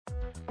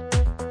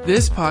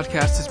This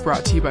podcast is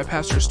brought to you by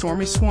Pastor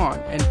Stormy Swann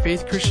and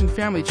Faith Christian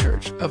Family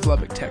Church of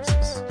Lubbock,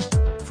 Texas.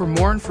 For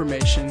more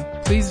information,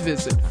 please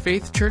visit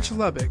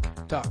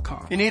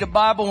faithchurchlubbock.com. If you need a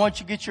Bible, why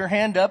don't you get your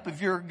hand up?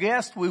 If you're a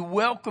guest, we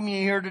welcome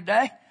you here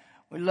today.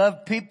 We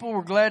love people.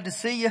 We're glad to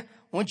see you.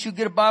 Once you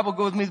get a Bible,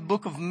 go with me to the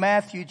book of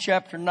Matthew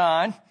chapter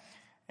 9.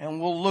 And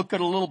we'll look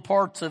at a little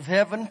parts of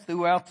heaven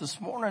throughout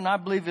this morning. I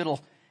believe it'll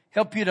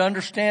help you to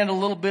understand a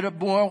little bit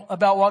more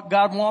about what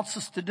God wants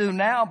us to do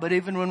now, but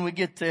even when we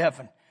get to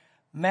heaven.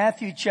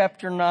 Matthew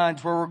chapter 9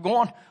 is where we're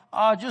going.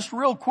 Just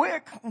real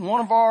quick,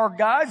 one of our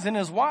guys and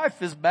his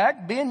wife is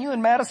back. Ben, you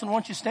and Madison, why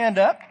don't you stand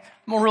up?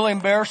 I'm going to really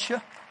embarrass you.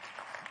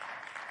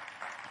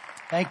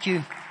 Thank you.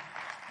 You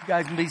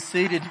guys can be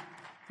seated.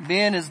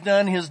 Ben has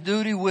done his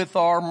duty with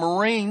our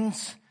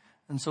Marines,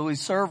 and so he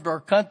served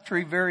our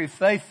country very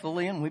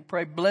faithfully, and we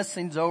pray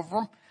blessings over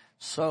him.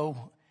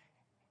 So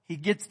he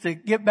gets to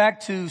get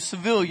back to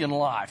civilian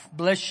life.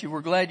 Bless you.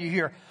 We're glad you're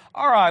here.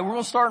 All right, we're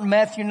going to start in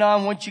Matthew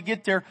 9. Once you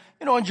get there,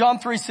 you know, in John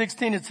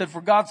 3:16 it said, "For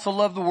God so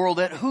loved the world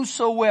that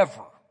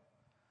whosoever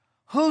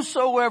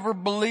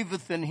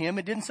believeth in him,"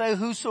 it didn't say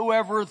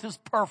whosoever is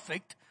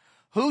perfect,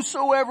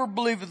 "whosoever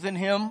believeth in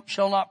him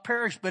shall not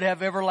perish but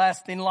have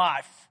everlasting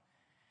life."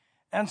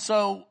 And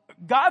so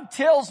God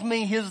tells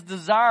me his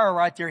desire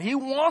right there. He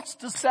wants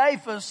to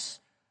save us,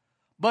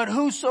 but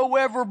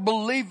whosoever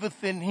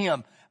believeth in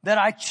him, that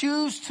I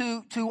choose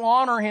to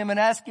honor him and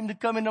ask him to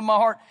come into my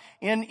heart.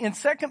 In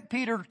 2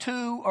 Peter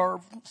 2 or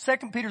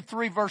 2 Peter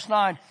 3 verse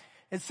 9,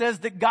 it says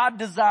that God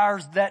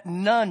desires that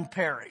none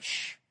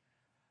perish.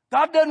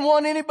 God doesn't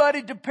want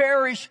anybody to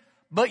perish,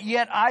 but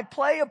yet I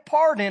play a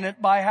part in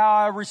it by how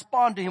I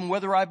respond to him,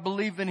 whether I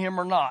believe in him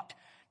or not.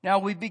 Now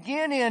we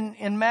begin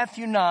in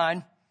Matthew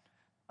 9,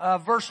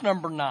 verse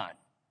number 9.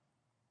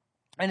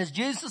 "And as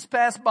Jesus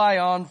passed by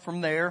on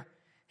from there,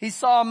 he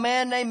saw a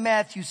man named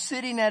Matthew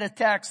sitting at a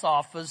tax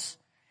office,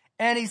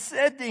 and he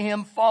said to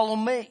him, 'Follow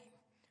me.'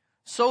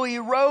 So he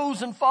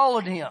arose and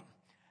followed him.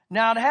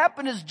 Now it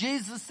happened as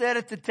Jesus sat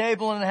at the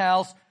table in the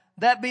house,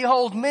 that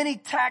behold, many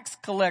tax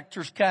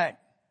collectors came."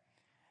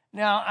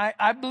 Now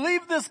I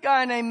believe this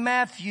guy named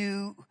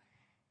Matthew,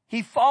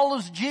 he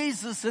follows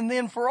Jesus, and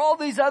then for all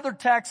these other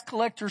tax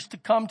collectors to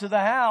come to the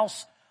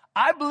house,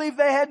 I believe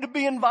they had to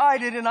be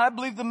invited, and I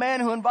believe the man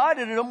who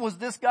invited them was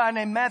this guy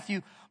named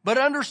Matthew. But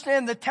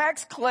understand, the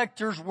tax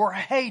collectors were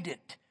hated.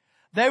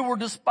 They were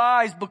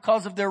despised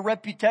because of their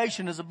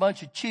reputation as a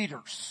bunch of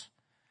cheaters.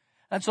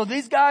 And so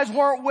these guys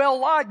weren't well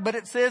liked, but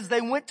it says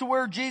they went to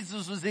where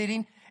Jesus was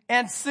eating,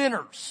 and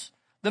sinners.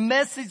 The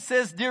message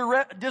says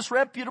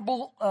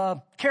disreputable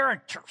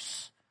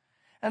characters.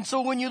 And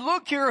so when you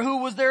look here who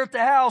was there at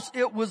the house,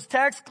 it was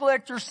tax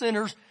collectors,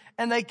 sinners,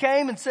 and they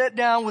came and sat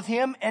down with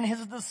him and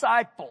his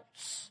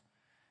disciples.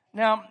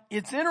 Now,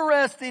 it's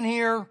interesting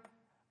here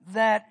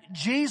that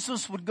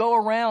Jesus would go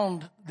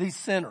around these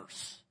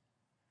sinners,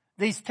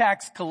 these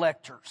tax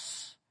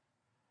collectors.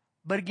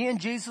 But again,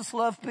 Jesus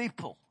loved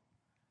people.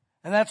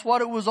 And that's what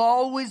it was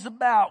always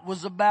about,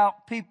 was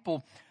about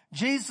people.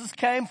 Jesus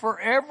came for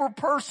every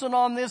person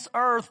on this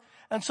earth.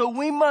 And so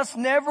we must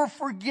never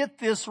forget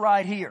this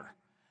right here,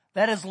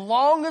 that as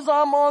long as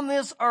I'm on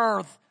this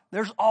earth,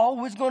 there's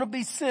always going to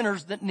be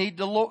sinners that need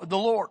the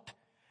Lord.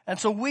 And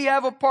so we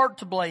have a part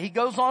to play. He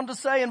goes on to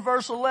say in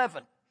verse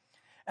 11,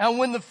 "And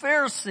when the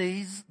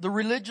Pharisees, the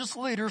religious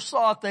leaders,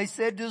 saw it, they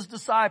said to his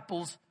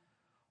disciples,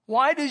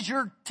 'Why does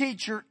your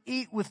teacher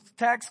eat with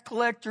tax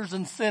collectors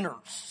and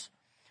sinners?'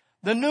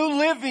 The New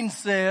Living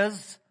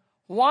says,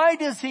 'Why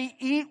does he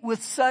eat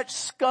with such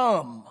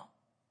scum?'"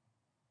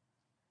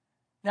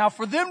 Now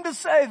for them to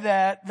say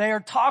that, they are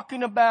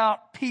talking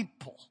about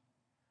people,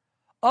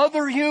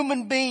 other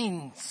human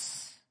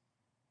beings,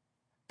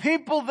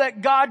 people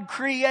that God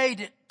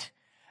created.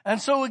 And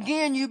so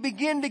again, you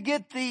begin to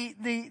get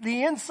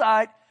the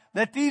insight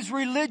that these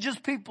religious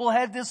people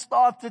had this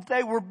thought that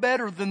they were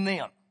better than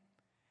them.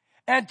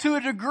 And to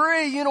a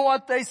degree, you know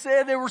what they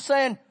said? They were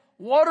saying,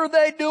 "What are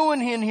they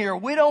doing in here?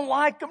 We don't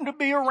like them to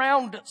be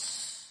around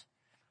us."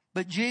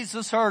 But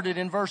Jesus heard it.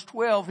 In verse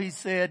 12, he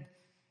said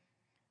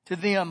to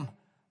them,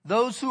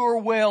 "Those who are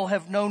well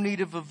have no need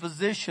of a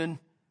physician,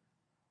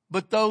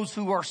 but those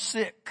who are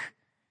sick."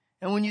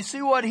 And when you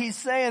see what he's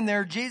saying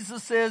there,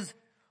 Jesus says,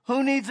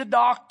 who needs a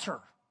doctor?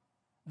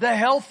 The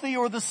healthy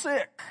or the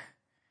sick?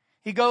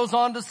 He goes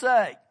on to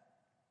say,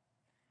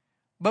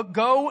 "But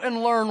go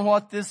and learn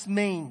what this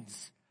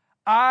means.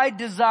 I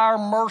desire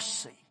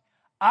mercy.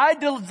 I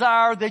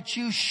desire that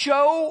you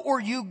show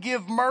or you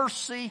give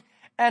mercy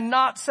and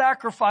not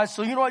sacrifice."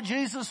 So you know what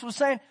Jesus was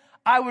saying?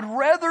 I would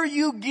rather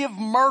you give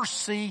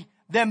mercy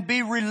than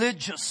be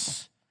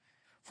religious.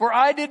 "For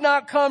I did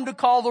not come to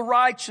call the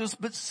righteous,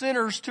 but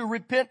sinners to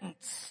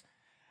repentance."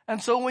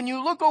 And so when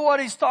you look at what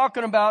he's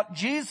talking about,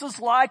 Jesus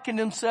likened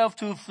himself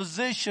to a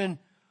physician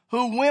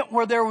who went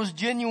where there was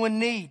genuine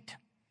need.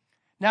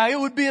 Now, it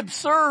would be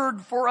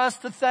absurd for us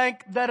to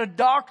think that a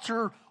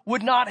doctor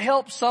would not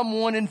help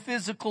someone in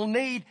physical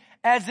need,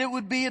 as it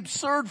would be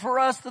absurd for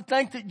us to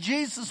think that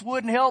Jesus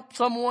wouldn't help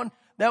someone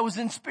that was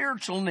in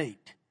spiritual need.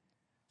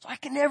 So I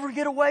can never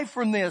get away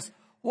from this.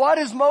 What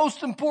is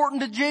most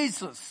important to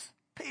Jesus?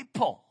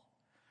 People.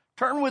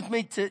 Turn with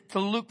me to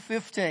Luke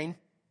 15.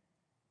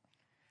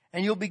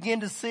 And you'll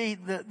begin to see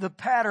the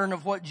pattern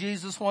of what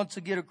Jesus wants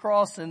to get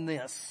across in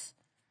this.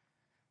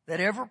 That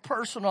every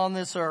person on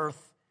this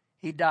earth,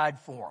 he died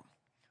for them.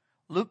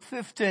 Luke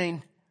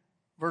 15,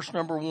 verse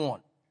number 1.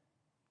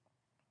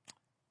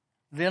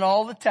 Then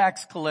all the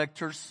tax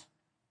collectors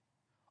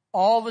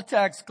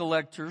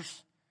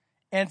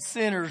and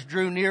sinners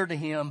drew near to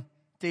him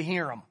to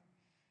hear him.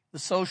 The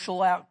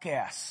social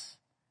outcasts.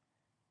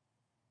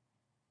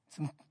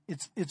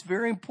 It's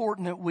very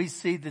important that we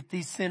see that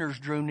these sinners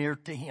drew near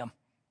to him.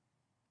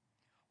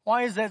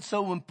 Why is that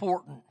so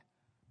important?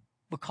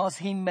 Because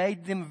he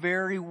made them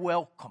very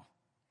welcome.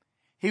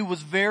 He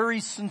was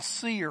very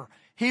sincere.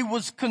 He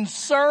was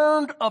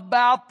concerned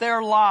about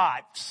their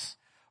lives.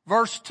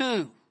 Verse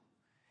 2.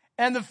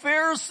 And the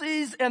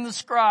Pharisees and the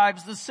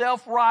scribes, the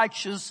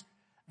self-righteous,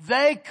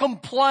 they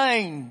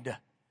complained.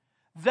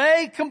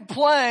 They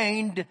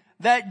complained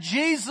that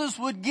Jesus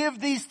would give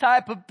these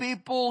type of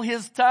people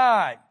his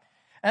time.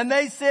 And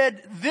they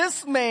said,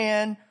 this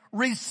man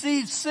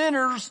receives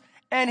sinners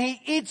and he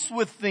eats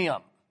with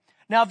them.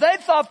 Now they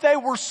thought they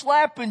were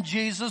slapping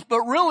Jesus,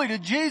 but really to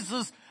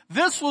Jesus,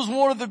 this was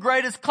one of the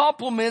greatest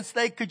compliments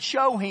they could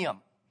show him.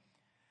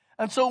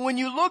 And so when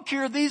you look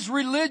here, these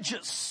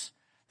religious,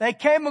 they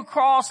came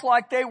across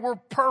like they were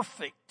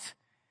perfect.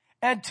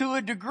 And to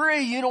a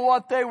degree, you know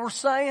what they were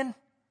saying?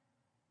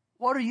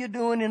 What are you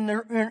doing in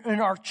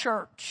our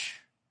church?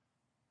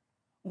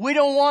 We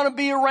don't want to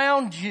be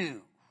around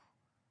you.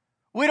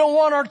 We don't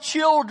want our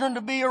children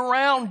to be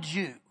around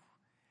you.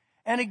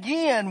 And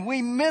again,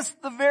 we miss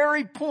the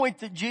very point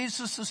that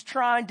Jesus is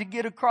trying to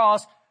get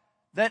across,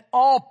 that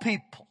all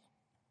people,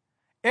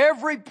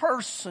 every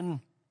person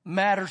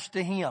matters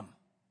to him.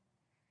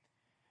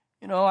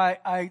 You know,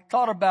 I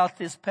thought about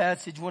this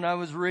passage when I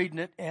was reading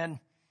it, and,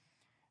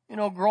 you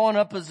know, growing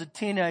up as a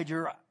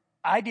teenager,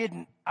 I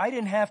didn't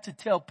have to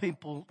tell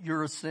people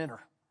you're a sinner.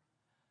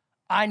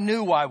 I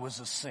knew I was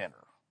a sinner.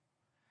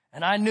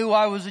 And I knew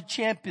I was a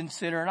champion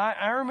sinner. And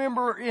I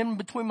remember in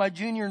between my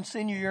junior and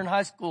senior year in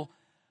high school,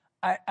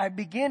 I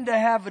began to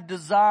have a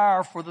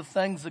desire for the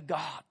things of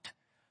God.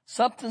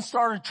 Something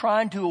started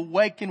trying to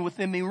awaken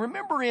within me.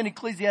 Remember in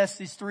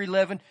Ecclesiastes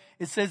 3:11,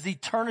 it says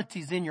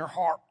eternity's in your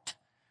heart.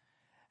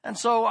 And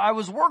so I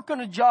was working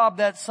a job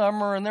that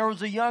summer, and there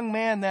was a young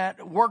man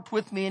that worked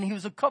with me, and he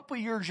was a couple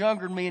of years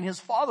younger than me, and his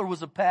father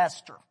was a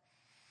pastor.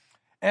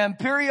 And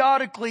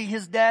periodically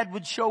his dad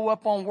would show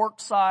up on work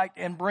site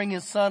and bring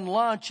his son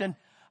lunch. And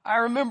I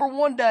remember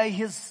one day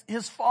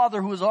his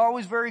father, who was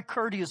always very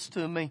courteous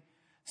to me,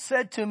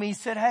 said to me, he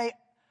said, hey,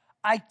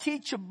 I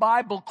teach a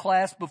Bible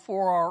class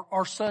before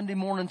our Sunday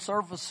morning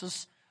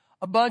services,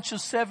 a bunch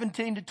of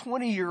 17 to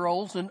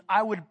 20-year-olds, and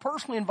I would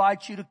personally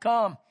invite you to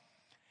come.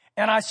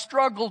 And I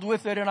struggled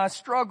with it.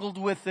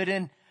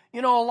 And,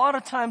 you know, a lot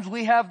of times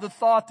we have the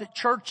thought that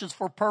church is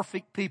for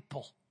perfect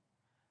people.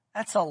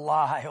 That's a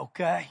lie,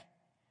 okay?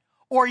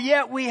 Or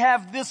yet we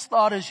have this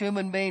thought as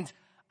human beings,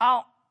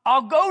 I'll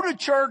go to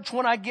church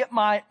when I get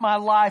my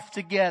life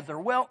together.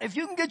 Well, if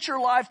you can get your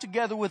life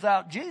together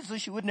without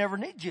Jesus, you would never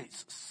need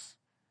Jesus.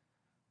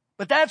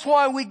 But that's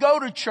why we go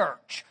to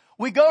church.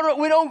 We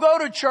don't go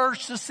to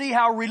church to see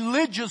how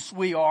religious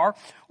we are.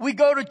 We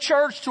go to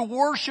church to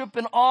worship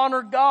and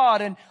honor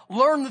God and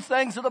learn the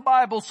things of the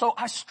Bible. So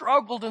I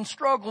struggled, and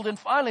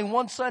finally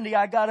one Sunday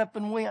I got up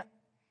and went.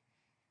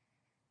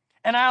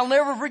 And I'll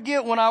never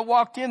forget when I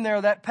walked in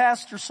there, that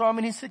pastor saw me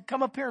and he said,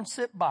 come up here and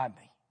sit by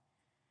me.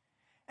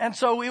 And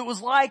so it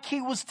was like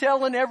he was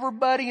telling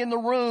everybody in the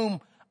room,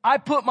 I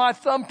put my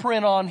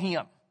thumbprint on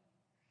him.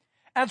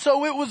 And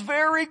so it was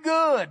very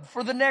good.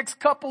 For the next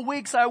couple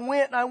weeks I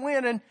went.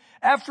 And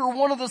after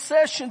one of the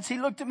sessions, he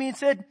looked at me and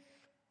said,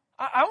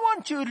 I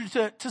want you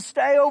to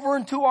stay over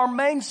into our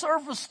main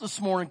service this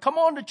morning. Come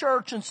on to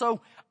church. And so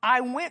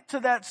I went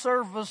to that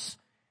service.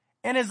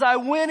 And as I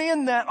went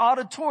in that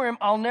auditorium,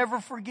 I'll never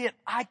forget,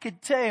 I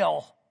could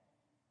tell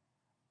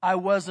I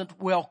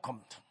wasn't welcomed.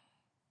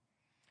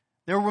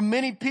 There were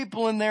many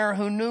people in there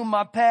who knew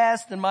my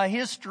past and my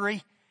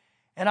history,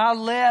 and I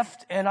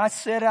left and I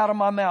said out of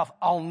my mouth,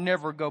 I'll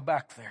never go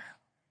back there.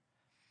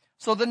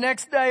 So the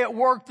next day at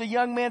work, the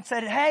young man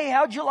said, hey,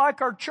 how'd you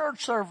like our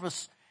church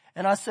service?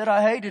 And I said,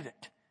 I hated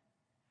it.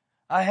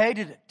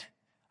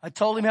 I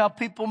told him how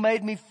people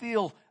made me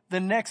feel. The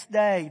next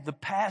day, the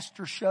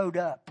pastor showed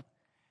up.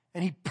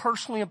 And he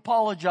personally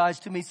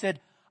apologized to me. He said,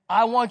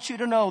 I want you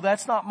to know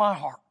that's not my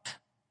heart.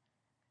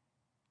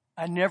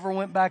 I never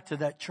went back to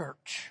that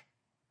church.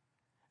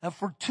 And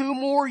for 2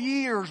 more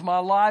years, my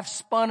life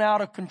spun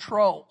out of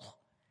control.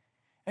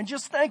 And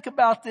just think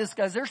about this,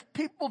 guys. There's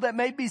people that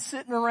may be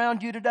sitting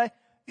around you today.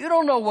 You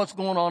don't know what's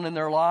going on in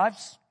their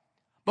lives.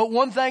 But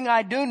one thing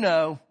I do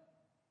know,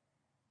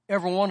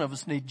 every one of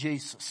us need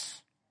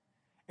Jesus.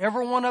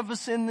 Every one of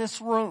us in this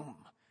room.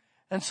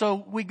 And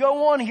so we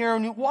go on here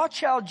and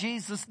watch how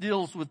Jesus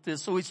deals with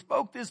this. So he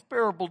spoke this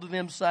parable to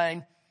them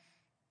saying,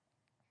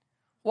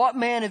 what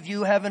man of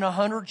you having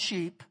 100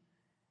 sheep,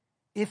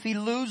 if he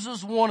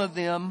loses one of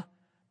them,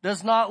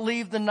 does not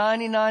leave the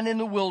 99 in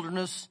the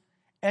wilderness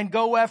and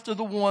go after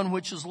the one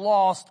which is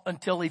lost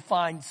until he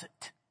finds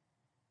it.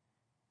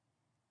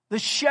 The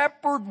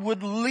shepherd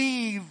would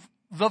leave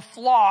the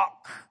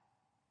flock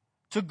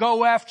to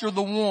go after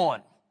the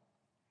one.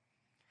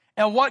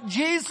 And what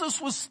Jesus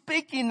was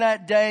speaking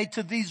that day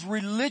to these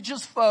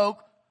religious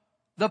folk,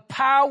 the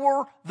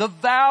power, the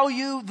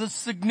value, the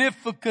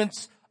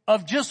significance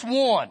of just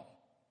one.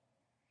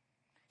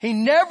 He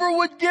never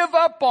would give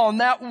up on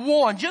that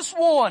one, just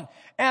one.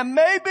 And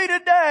maybe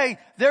today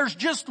there's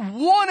just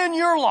one in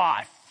your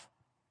life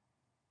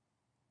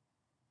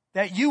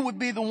that you would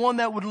be the one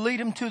that would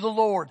lead him to the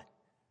Lord.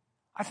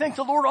 I think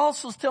the Lord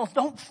also tells,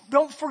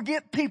 don't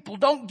forget people.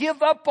 Don't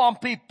give up on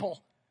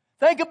people.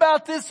 Think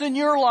about this in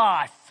your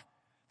life.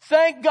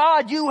 Thank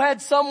God you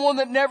had someone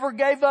that never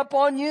gave up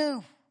on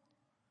you.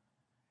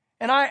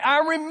 And I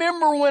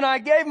remember when I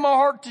gave my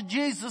heart to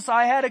Jesus,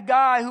 I had a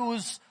guy who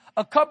was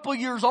a couple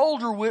years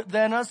older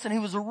than us, and he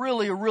was a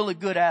really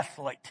good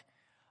athlete.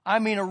 I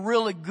mean, a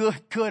really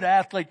good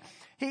athlete.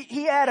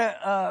 He had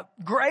a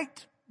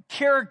great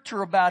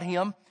character about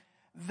him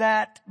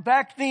that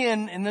back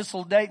then, and this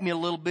will date me a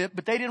little bit,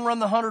 but they didn't run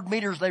the 100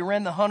 meters, they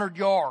ran the 100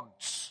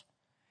 yards.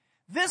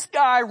 This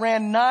guy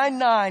ran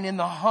 9.9 in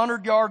the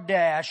 100-yard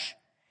dash,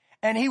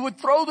 and he would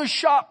throw the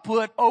shot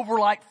put over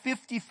like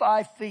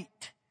 55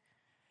 feet.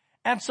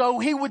 And so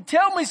he would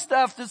tell me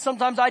stuff that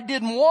sometimes I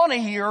didn't want to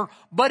hear,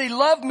 but he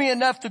loved me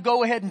enough to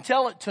go ahead and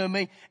tell it to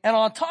me. And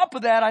on top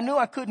of that, I knew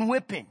I couldn't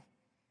whip him.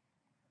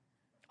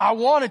 I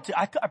wanted to.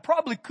 I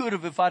probably could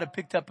have if I'd have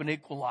picked up an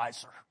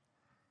equalizer.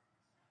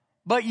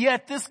 But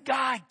yet this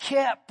guy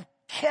kept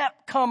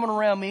coming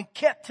around me and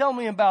kept telling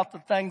me about the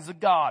things of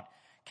God.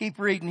 Keep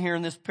reading here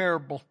in this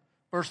parable,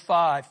 verse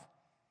 5.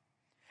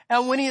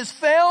 And when he has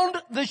found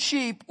the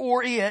sheep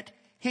or it,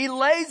 he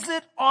lays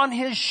it on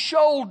his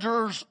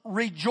shoulders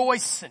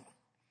rejoicing.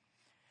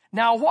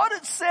 Now what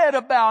it said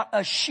about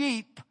a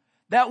sheep,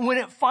 that when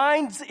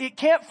it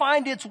can't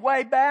find its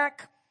way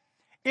back,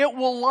 it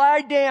will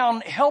lie down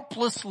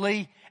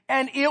helplessly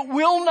and it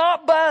will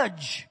not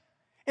budge.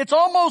 It's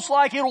almost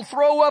like it'll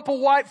throw up a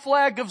white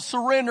flag of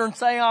surrender and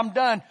say, I'm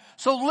done.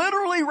 So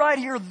literally right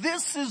here,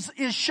 this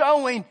is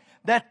showing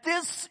that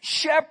this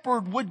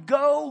shepherd would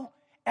go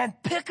and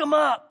pick them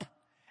up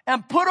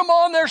and put them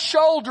on their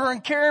shoulder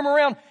and carry them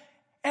around.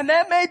 And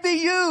that may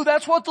be you.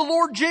 That's what the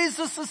Lord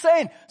Jesus is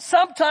saying.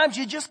 Sometimes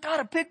you just got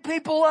to pick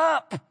people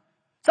up.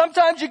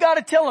 Sometimes you got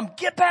to tell them,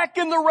 get back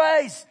in the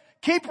race.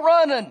 Keep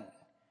running.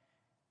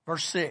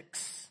 Verse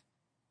 6.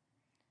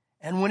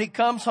 And when he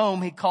comes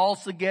home, he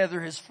calls together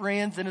his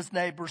friends and his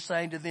neighbors,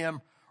 saying to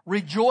them,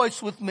 rejoice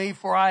with me,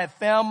 for I have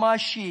found my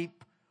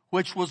sheep,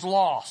 which was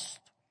lost.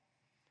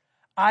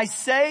 I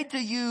say to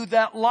you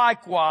that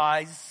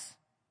likewise,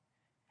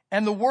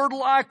 and the word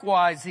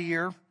likewise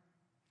here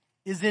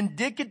is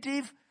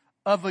indicative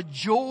of a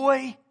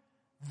joy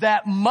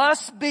that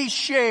must be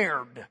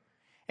shared.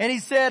 And he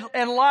said,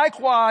 and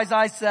likewise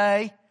I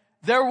say,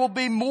 there will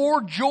be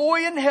more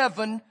joy in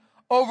heaven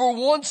over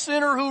one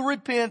sinner who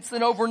repents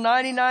than over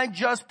 99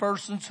 just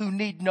persons who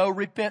need no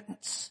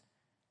repentance.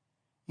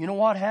 You know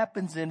what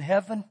happens in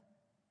heaven?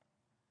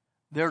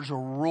 There's a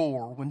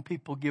roar when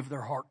people give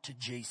their heart to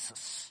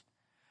Jesus.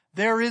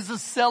 There is a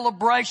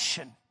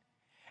celebration.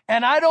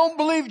 And I don't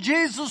believe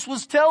Jesus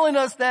was telling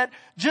us that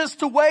just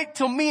to wait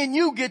till me and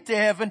you get to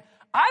heaven.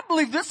 I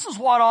believe this is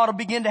what ought to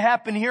begin to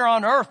happen here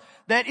on earth.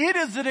 That it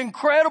is an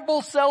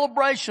incredible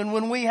celebration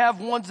when we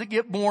have ones that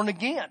get born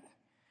again.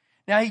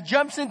 Now he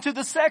jumps into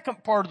the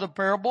second part of the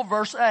parable,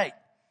 verse 8.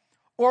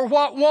 Or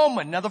what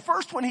woman? Now the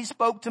first one he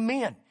spoke to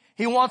men.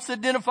 He wants to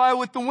identify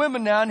with the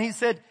women now, and he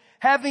said,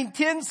 having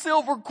 10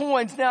 silver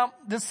coins. Now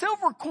the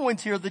silver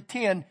coins here, the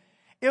 10,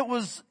 it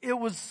was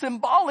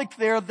symbolic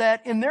there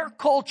that in their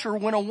culture,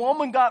 when a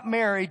woman got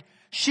married,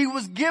 she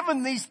was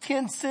given these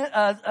 10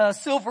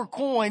 silver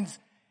coins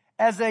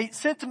as a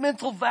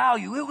sentimental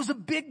value. It was a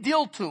big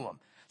deal to them.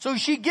 So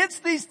she gets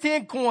these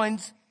 10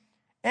 coins,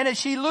 and if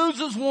she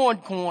loses one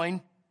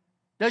coin,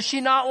 does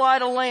she not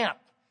light a lamp,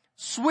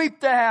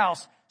 sweep the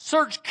house,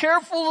 search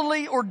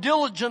carefully or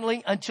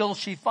diligently until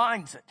she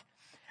finds it?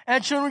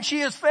 And so when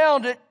she has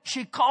found it,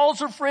 she calls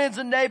her friends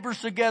and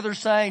neighbors together,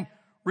 saying,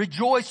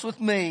 rejoice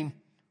with me,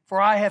 for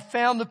I have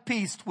found the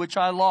piece which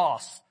I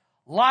lost.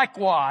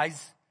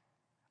 Likewise,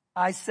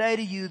 I say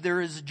to you,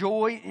 there is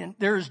joy in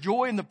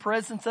the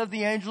presence of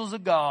the angels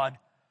of God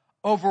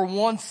over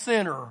one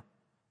sinner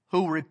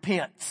who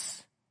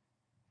repents.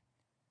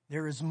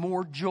 There is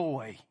more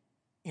joy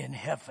in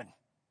heaven.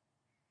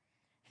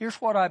 Here's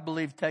what I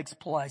believe takes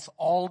place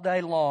all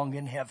day long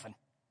in heaven.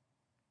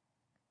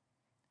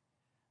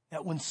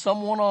 That when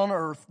someone on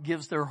earth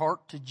gives their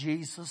heart to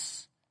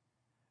Jesus,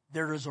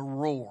 there is a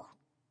roar.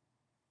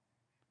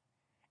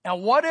 Now,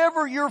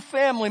 whatever your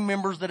family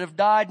members that have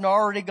died and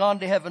already gone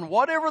to heaven,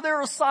 whatever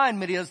their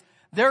assignment is,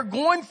 they're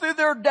going through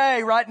their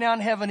day right now in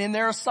heaven in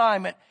their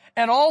assignment,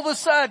 and all of a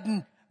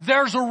sudden,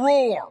 there's a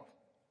roar.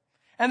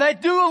 And they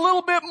do a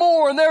little bit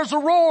more, and there's a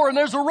roar, and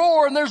there's a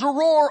roar, and there's a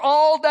roar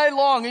all day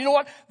long. And you know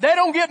what? They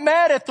don't get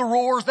mad at the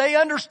roars. They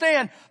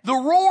understand the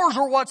roars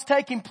are what's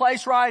taking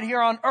place right here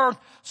on earth.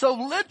 So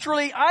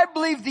literally, I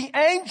believe the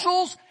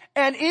angels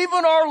and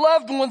even our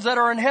loved ones that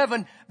are in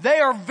heaven, they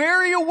are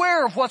very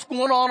aware of what's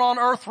going on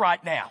earth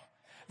right now.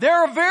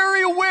 They're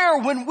very aware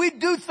when we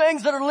do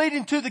things that are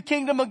leading to the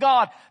kingdom of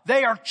God.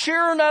 They are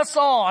cheering us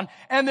on,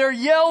 and they're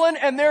yelling,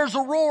 and there's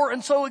a roar.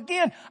 And so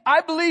again,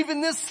 I believe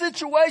in this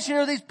situation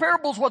or these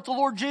parables, what the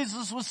Lord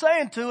Jesus was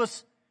saying to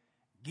us,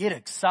 get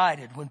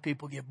excited when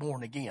people get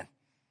born again.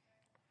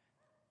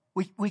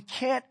 We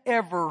can't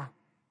ever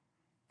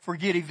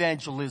forget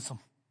evangelism.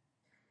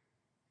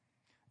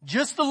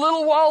 Just a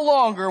little while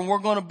longer and we're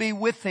going to be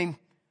with Him.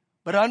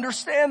 But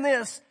understand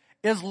this,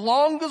 as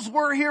long as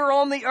we're here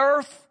on the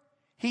earth,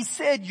 He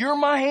said, you're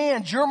my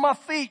hands, you're my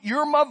feet,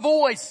 you're my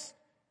voice,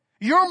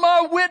 you're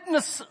my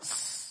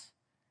witnesses.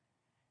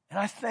 And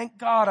I thank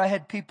God I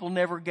had people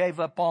never gave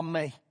up on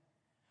me.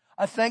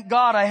 I thank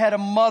God I had a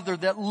mother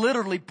that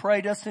literally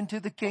prayed us into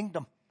the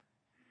kingdom.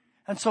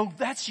 And so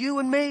that's you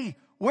and me.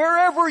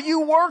 Wherever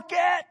you work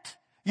at,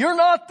 you're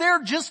not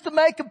there just to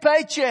make a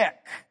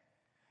paycheck.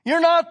 You're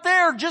not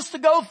there just to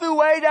go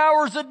through 8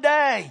 hours a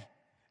day.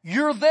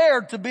 You're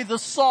there to be the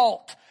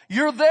salt.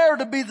 You're there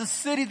to be the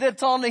city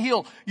that's on the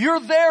hill. You're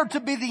there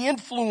to be the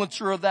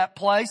influencer of that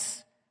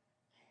place.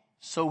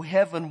 So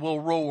heaven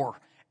will roar.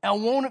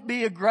 And won't it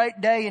be a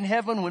great day in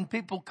heaven when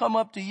people come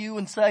up to you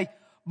and say,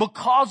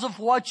 because of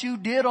what you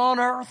did on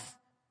earth,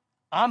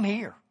 I'm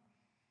here.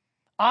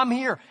 I'm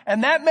here.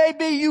 And that may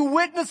be you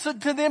witnessing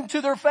to them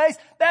to their face.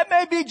 That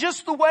may be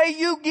just the way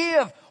you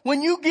give.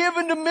 When you give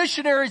into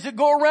missionaries that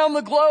go around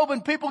the globe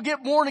and people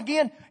get born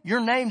again, your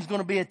name's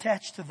going to be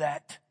attached to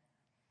that.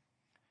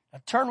 Now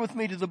turn with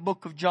me to the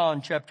book of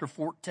John, chapter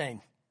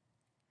 14.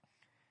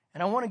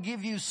 And I want to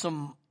give you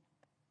some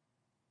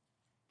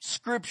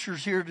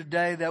scriptures here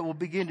today that will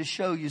begin to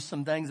show you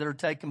some things that are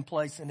taking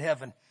place in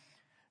heaven.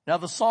 Now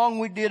the song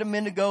we did a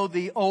minute ago,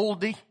 the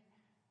oldie,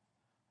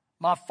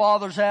 My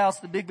Father's House,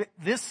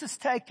 this is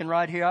taken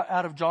right here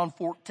out of John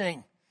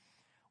 14.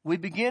 We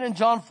begin in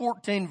John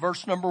 14,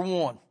 verse number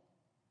 1.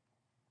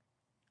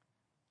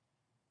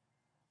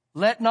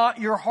 Let not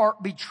your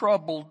heart be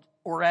troubled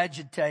or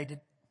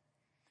agitated.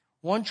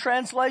 One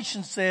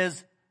translation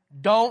says,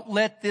 don't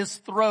let this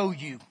throw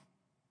you.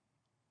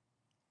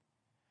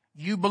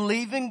 You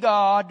believe in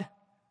God,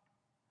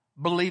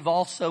 believe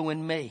also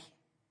in me.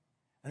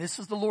 And this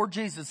is the Lord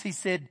Jesus. He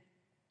said,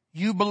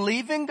 you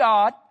believe in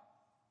God,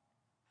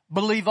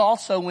 believe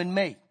also in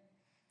me.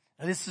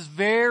 Now this is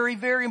very,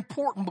 very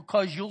important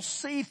because you'll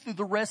see through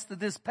the rest of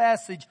this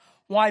passage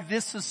why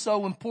this is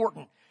so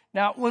important.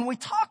 Now, when we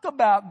talk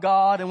about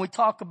God and we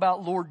talk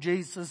about Lord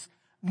Jesus,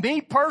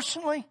 me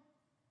personally,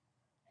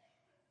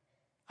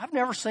 I've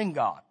never seen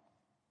God.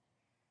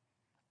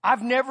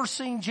 I've never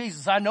seen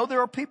Jesus. I know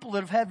there are people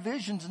that have had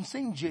visions and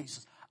seen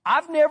Jesus.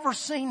 I've never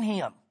seen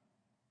Him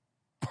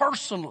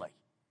personally.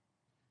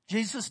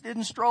 Jesus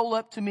didn't stroll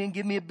up to me and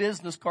give me a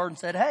business card and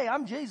said, hey,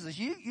 I'm Jesus.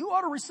 You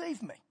ought to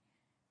receive me.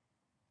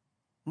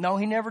 No,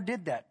 He never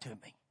did that to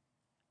me.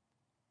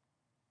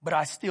 But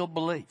I still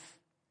believe.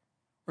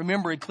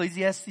 Remember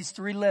Ecclesiastes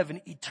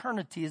 3:11,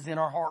 eternity is in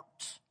our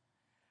hearts.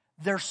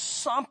 There's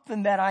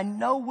something that I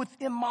know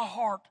within my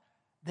heart.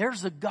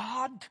 There's a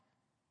God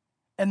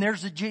and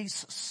there's a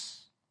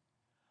Jesus.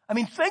 I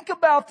mean, think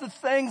about the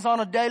things on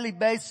a daily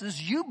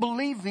basis you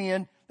believe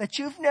in that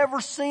you've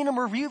never seen them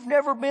or you've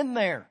never been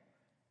there.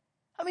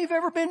 How many of you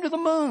have ever been to the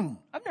moon?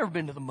 I've never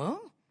been to the moon.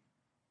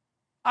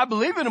 I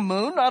believe in the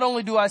moon. Not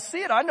only do I see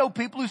it, I know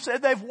people who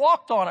said they've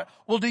walked on it.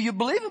 Well, do you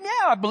believe them?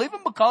 Yeah, I believe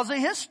them because of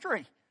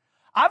history.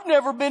 I've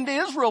never been to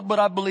Israel, but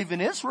I believe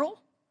in Israel.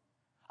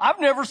 I've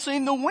never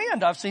seen the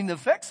wind. I've seen the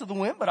effects of the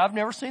wind, but I've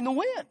never seen the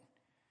wind.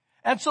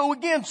 And so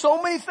again,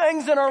 so many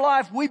things in our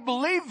life we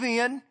believe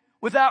in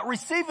without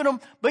receiving them,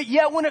 but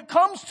yet when it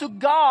comes to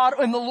God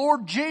and the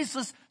Lord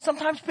Jesus,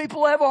 sometimes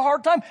people have a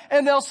hard time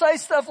and they'll say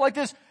stuff like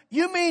this.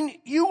 You mean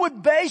you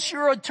would base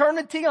your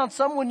eternity on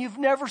someone you've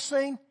never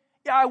seen?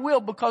 Yeah, I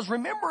will, because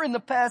remember in the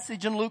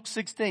passage in Luke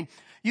 16,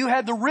 you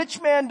had the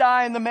rich man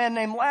die and the man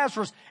named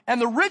Lazarus. And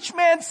the rich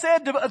man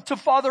said to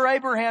Father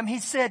Abraham, he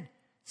said,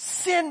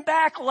 send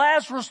back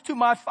Lazarus to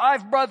my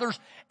 5 brothers.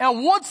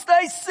 And once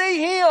they see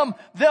him,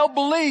 they'll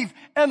believe.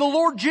 And the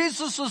Lord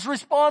Jesus'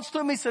 response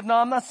to him, he said, no,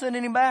 I'm not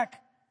sending him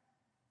back.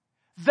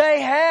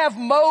 They have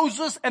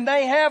Moses and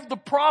they have the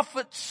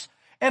prophets.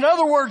 In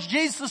other words,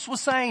 Jesus was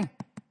saying,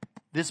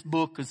 this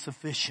book is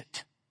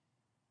sufficient.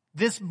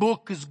 This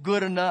book is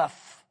good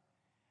enough.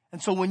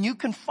 And so when you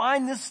can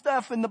find this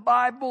stuff in the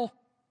Bible,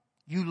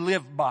 you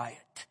live by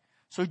it.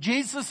 So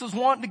Jesus is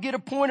wanting to get a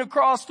point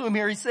across to him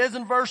here. He says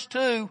in verse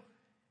 2,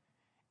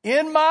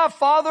 in my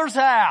Father's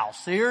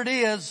house, here it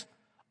is,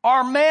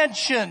 are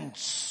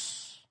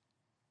mansions.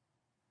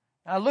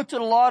 Now, I looked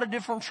at a lot of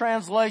different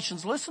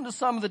translations. Listen to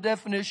some of the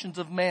definitions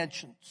of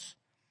mansions.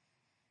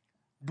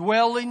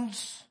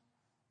 Dwellings,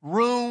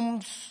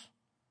 rooms,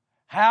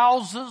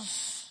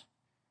 houses,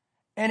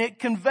 and it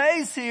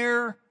conveys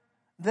here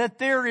that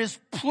there is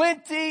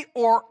plenty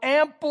or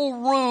ample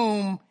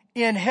room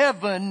in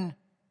heaven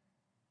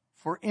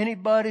for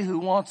anybody who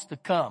wants to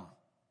come.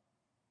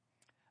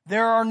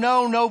 There are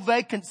no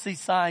vacancy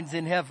signs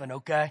in heaven,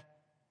 okay?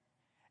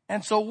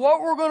 And so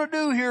what we're going to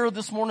do here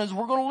this morning is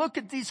we're going to look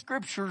at these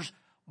scriptures,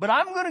 but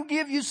I'm going to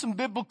give you some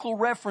biblical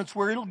reference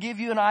where it'll give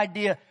you an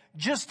idea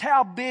just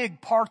how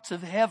big parts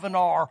of heaven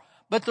are.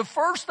 But the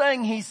first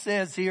thing he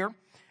says here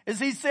is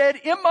he said,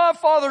 in my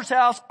Father's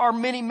house are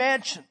many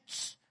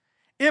mansions.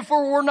 If it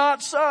were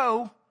not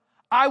so,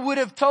 I would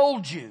have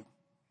told you.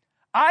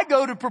 I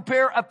go to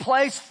prepare a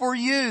place for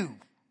you.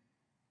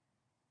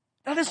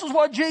 Now this is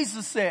what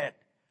Jesus said.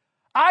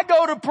 I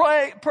go to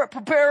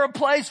prepare a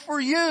place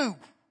for you.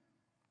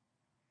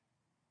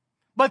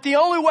 But the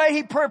only way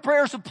he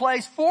prepares a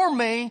place for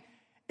me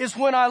is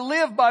when I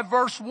live by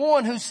verse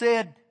 1, who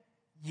said,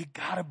 you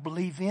gotta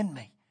believe in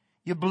me.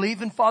 You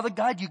believe in Father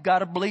God, you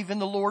gotta believe in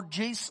the Lord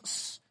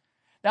Jesus.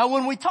 Now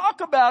when we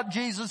talk about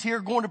Jesus here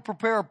going to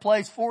prepare a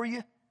place for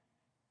you,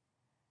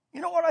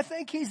 you know what I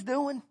think he's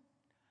doing?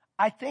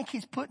 I think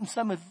he's putting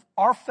some of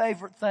our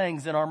favorite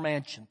things in our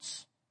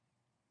mansions.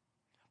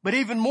 But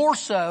even more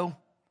so,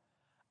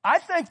 I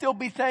think there'll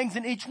be things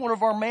in each one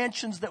of our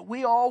mansions that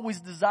we always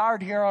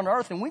desired here on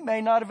earth, and we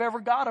may not have ever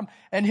got them.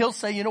 And he'll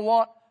say, you know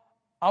what?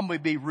 I'm going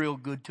to be real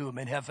good to them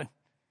in heaven.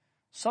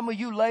 Some of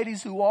you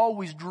ladies who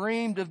always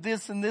dreamed of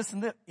this and this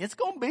and this, it's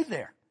going to be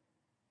there.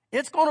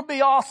 It's going to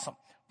be awesome.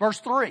 Verse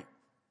 3.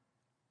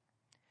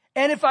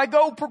 And if I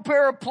go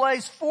prepare a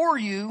place for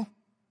you,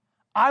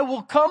 I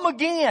will come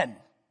again.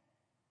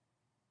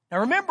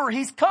 Now remember,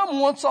 he's come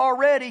once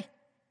already.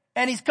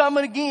 And he's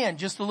coming again,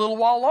 just a little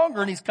while longer,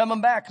 and he's coming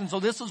back. And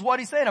so this is what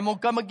he said, I'm going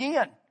to come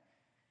again.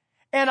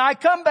 And I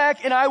come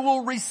back and I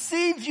will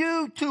receive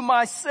you to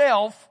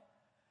myself,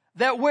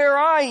 that where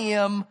I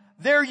am,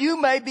 there you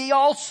may be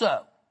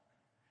also.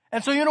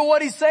 And so you know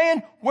what he's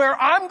saying? Where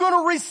I'm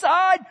going to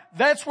reside,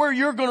 that's where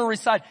you're going to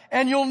reside.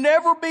 And you'll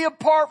never be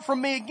apart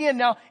from me again.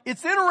 Now,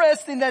 it's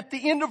interesting that at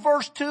the end of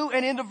verse 2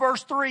 and into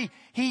verse 3,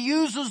 he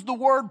uses the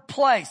word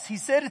place. He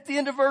said at the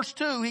end of verse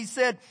 2, he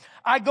said,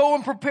 I go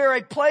and prepare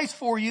a place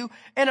for you.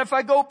 And if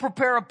I go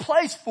prepare a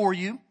place for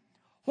you,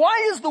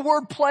 why is the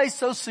word place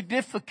so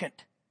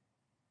significant?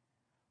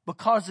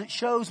 Because it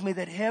shows me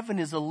that heaven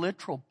is a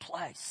literal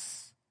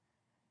place.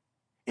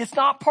 It's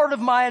not part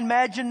of my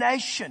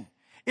imagination.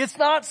 It's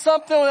not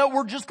something that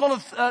we're just going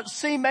to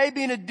see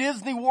maybe in a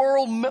Disney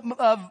World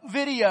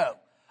video,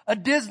 a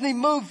Disney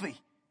movie.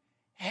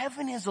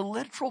 Heaven is a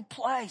literal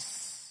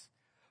place.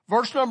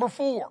 Verse number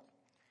 4.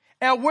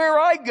 And where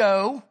I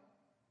go,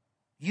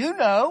 you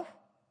know,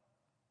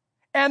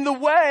 and the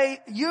way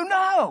you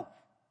know.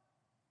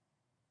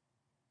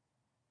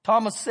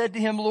 Thomas said to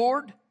him,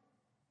 Lord,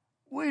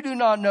 we do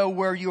not know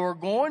where you are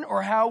going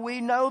or how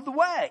we know the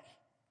way.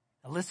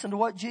 Now listen to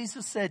what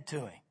Jesus said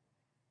to him.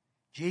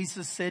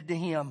 Jesus said to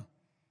him,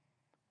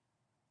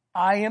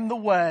 I am the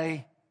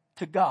way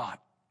to God.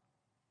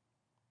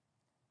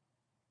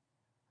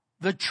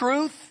 The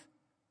truth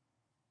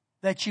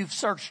that you've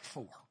searched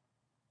for.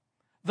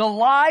 The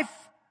life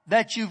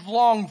that you've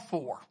longed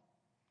for.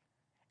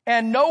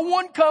 And no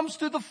one comes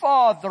to the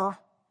Father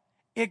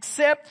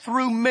except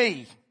through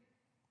me.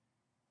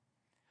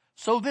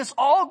 So this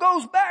all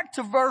goes back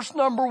to verse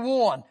number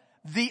 1.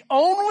 The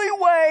only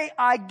way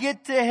I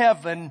get to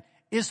heaven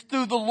is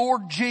through the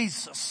Lord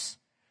Jesus.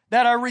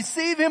 That I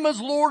receive him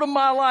as Lord of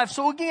my life.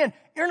 So again,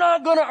 you're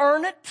not going to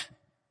earn it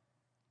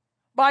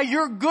by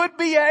your good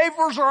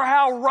behaviors or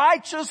how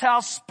righteous, how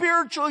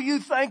spiritual you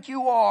think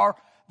you are.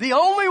 The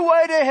only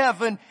way to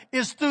heaven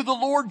is through the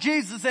Lord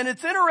Jesus. And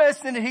it's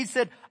interesting that he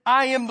said,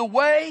 I am the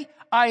way,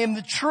 I am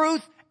the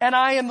truth, and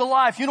I am the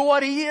life. You know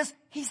what he is?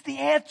 He's the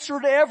answer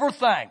to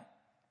everything.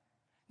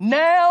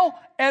 Now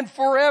and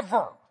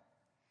forever.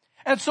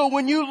 And so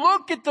when you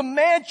look at the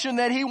mansion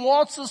that he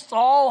wants us to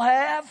all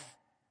have,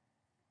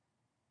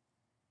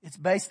 it's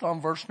based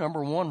on verse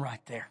number 1 right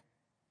there.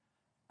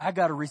 I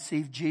got to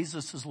receive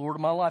Jesus as Lord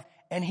of my life.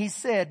 And he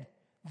said,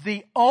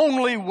 the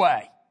only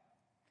way.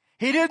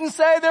 He didn't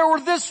say there were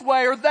this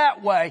way or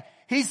that way.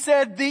 He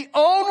said the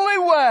only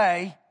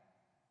way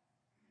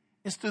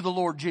is through the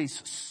Lord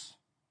Jesus.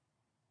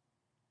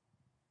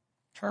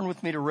 Turn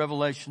with me to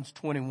Revelations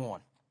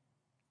 21.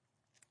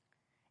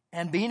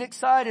 And being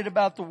excited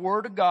about the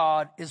Word of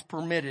God is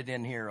permitted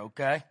in here,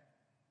 okay?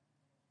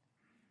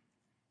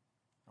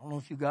 I don't know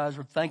if you guys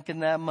are thinking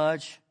that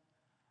much.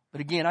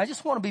 But again, I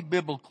just want to be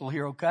biblical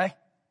here, okay?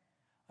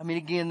 I mean,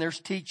 again, there's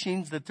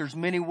teachings that there's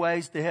many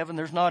ways to heaven.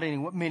 There's not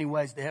many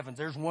ways to heaven.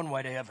 There's one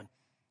way to heaven.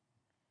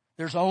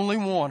 There's only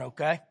one,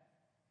 okay?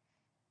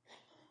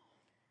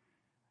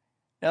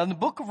 Now, in the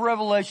book of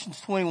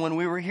Revelations 21,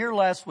 we were here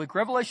last week.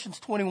 Revelations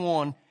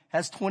 21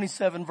 has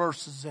 27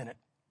 verses in it.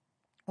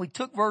 We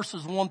took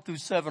verses 1 through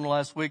 7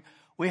 last week.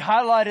 We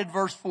highlighted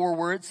verse 4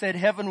 where it said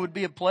heaven would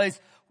be a place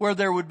where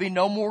there would be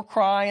no more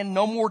crying,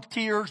 no more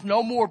tears,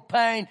 no more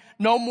pain,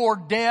 no more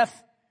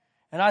death.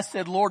 And I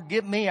said, Lord,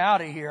 get me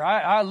out of here.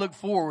 I look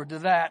forward to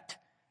that.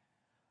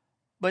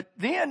 But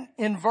then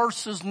in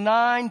verses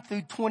 9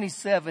 through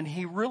 27,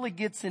 he really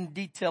gets in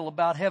detail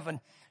about heaven.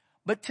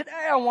 But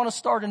today I want to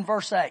start in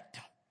verse 8.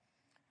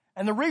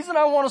 And the reason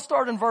I want to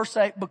start in verse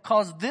 8,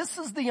 because this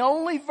is the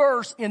only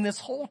verse in this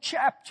whole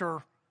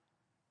chapter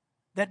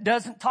that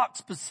doesn't talk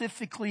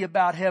specifically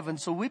about heaven.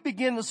 So we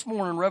begin this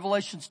morning,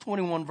 Revelations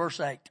 21, verse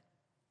 8.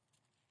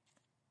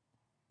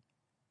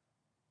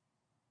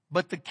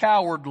 But the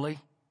cowardly,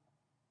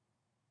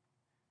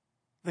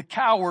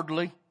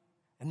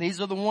 and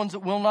these are the ones that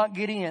will not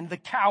get in, the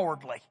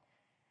cowardly.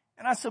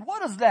 And I said,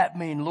 what does that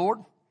mean, Lord?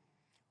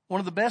 One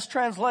of the best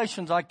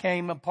translations I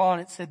came upon,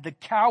 it said the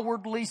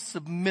cowardly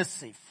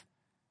submissive.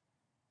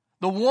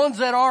 The ones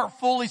that aren't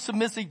fully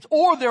submissive,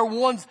 or they're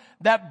ones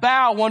that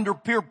bow under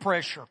peer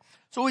pressure.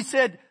 So he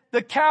said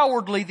the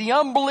cowardly, the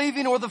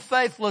unbelieving or the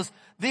faithless,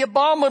 the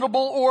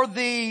abominable or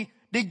the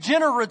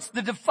degenerates,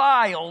 the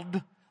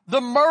defiled,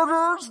 the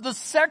murderers, the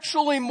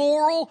sexually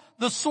immoral,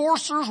 the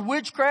sorcerers,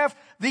 witchcraft,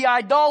 the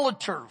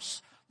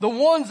idolaters, the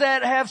ones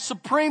that have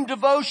supreme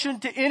devotion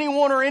to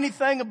anyone or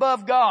anything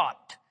above God.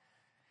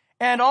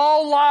 And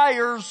all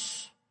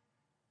liars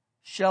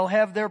shall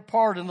have their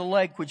part in the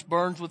lake which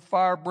burns with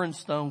fire and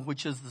brimstone,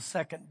 which is the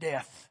second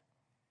death.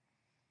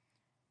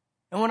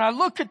 And when I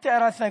look at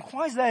that, I think,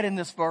 why is that in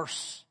this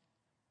verse?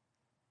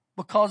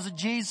 Because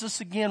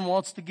Jesus again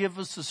wants to give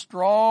us a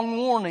strong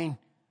warning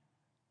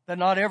that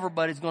not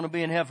everybody's going to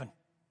be in heaven.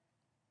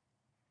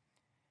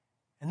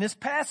 And this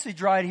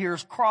passage right here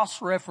is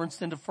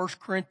cross-referenced into 1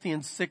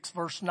 Corinthians 6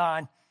 verse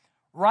 9.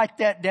 Write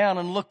that down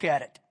and look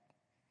at it.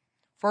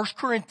 1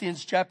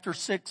 Corinthians chapter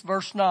 6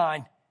 verse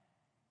 9.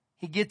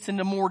 He gets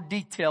into more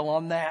detail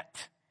on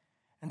that.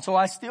 And so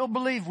I still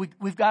believe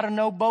we've got to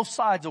know both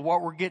sides of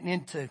what we're getting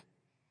into.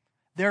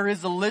 There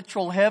is a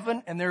literal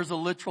heaven and there's a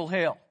literal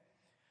hell.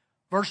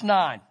 Verse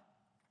 9.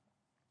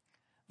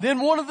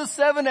 Then one of the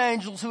seven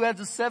angels who had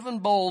the seven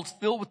bowls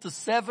filled with the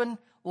seven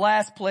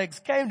last plagues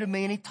came to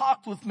me, and he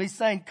talked with me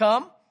saying,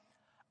 come,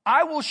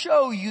 I will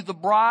show you the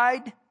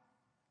bride,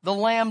 the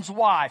Lamb's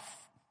wife.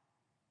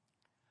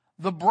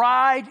 The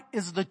bride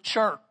is the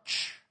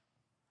church.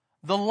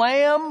 The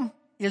Lamb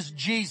is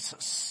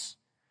Jesus.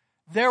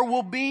 There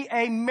will be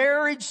a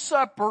marriage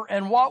supper,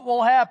 and what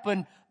will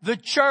happen? The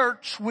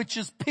church, which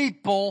is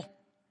people,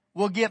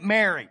 will get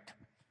married.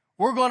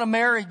 We're going to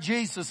marry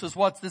Jesus is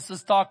what this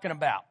is talking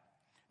about.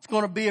 It's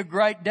going to be a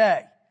great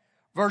day.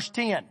 Verse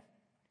 10.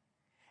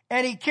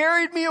 And he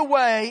carried me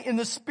away in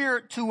the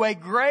spirit to a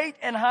great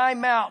and high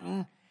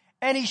mountain,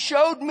 and he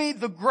showed me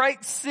the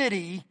great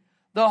city,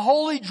 the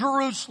holy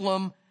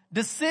Jerusalem,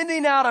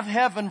 descending out of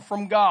heaven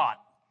from God.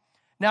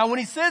 Now when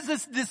he says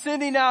it's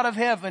descending out of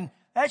heaven,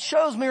 that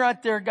shows me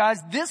right there,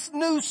 guys, this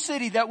new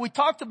city that we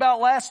talked about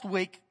last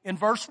week in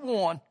verse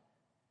 1,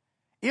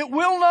 it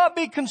will not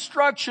be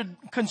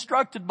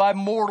constructed by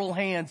mortal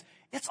hands.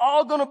 It's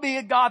all going to be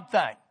a God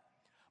thing.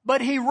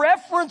 But he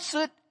referenced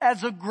it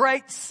as a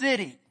great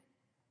city.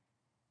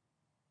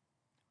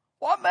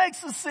 What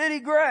makes a city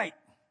great?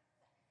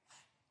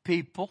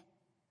 People.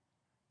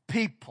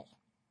 People.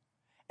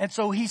 And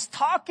so he's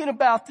talking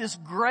about this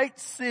great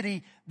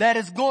city that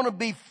is going to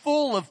be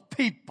full of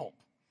people.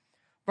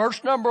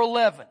 Verse number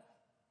 11.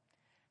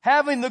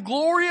 Having the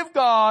glory of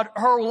God,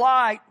 her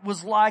light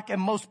was like a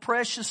most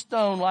precious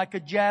stone, like a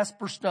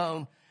jasper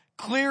stone,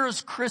 clear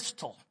as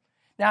crystal.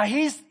 Now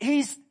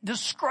he's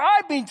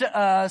describing to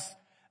us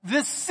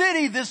this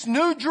city, this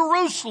new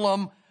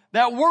Jerusalem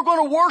that we're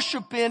going to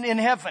worship in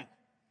heaven.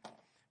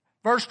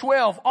 Verse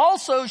 12,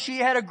 also she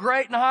had a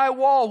great and high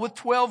wall with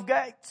 12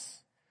 gates.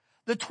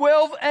 The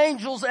 12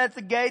 angels at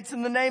the gates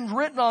and the names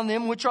written on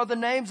them, which are the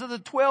names of the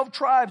 12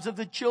 tribes of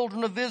the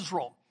children of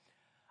Israel.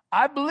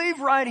 I believe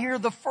right here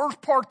the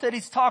first part that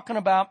he's talking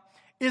about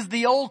is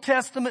the Old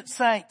Testament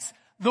saints,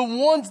 the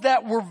ones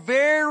that were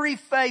very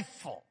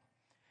faithful.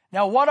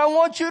 Now what I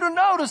want you to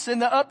notice in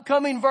the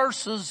upcoming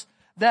verses,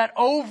 that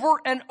over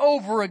and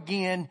over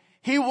again,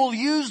 he will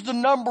use the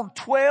number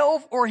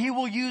 12 or he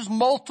will use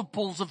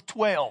multiples of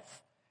 12.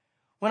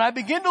 When I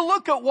begin to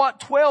look at what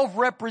 12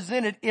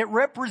 represented, it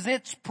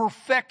represents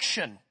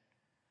perfection.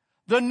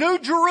 The new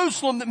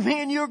Jerusalem that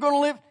me and you are going to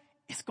live,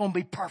 it's going to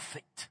be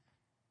perfect.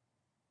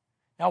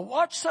 Now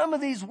watch some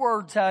of these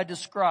words how it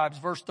describes.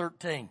 Verse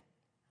 13.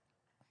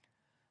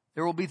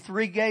 There will be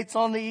 3 gates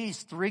on the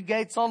east, 3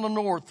 gates on the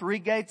north, 3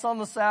 gates on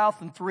the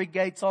south, and 3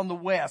 gates on the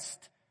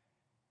west.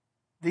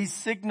 These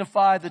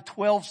signify the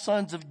 12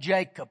 sons of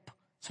Jacob.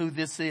 That's who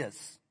this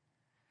is.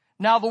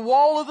 Now the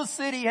wall of the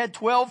city had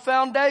 12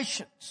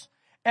 foundations,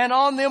 and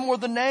on them were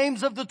the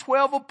names of the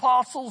 12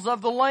 apostles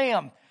of the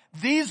Lamb.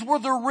 These were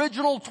the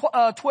original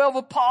 12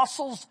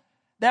 apostles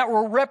that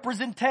were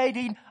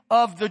representing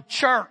of the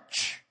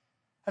church.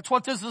 That's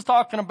what this is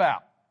talking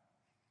about.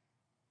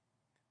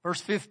 Verse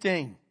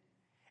 15.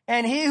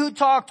 And he who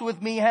talked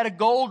with me had a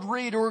gold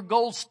reed or a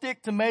gold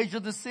stick to measure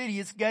the city,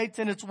 its gates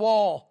and its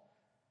wall.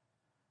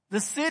 The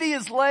city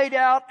is laid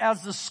out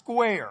as a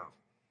square.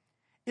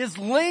 Its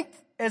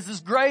length is as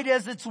great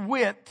as its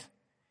width.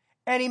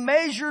 And he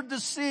measured the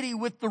city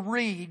with the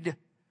reed,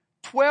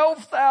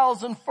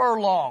 12,000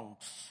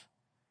 furlongs.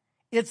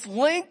 its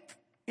length,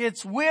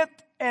 its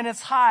width, and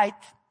its height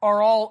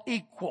are all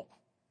equal.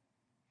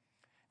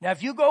 Now,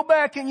 if you go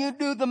back and you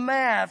do the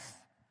math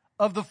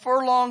of the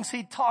furlongs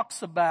he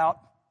talks about,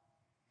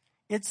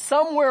 it's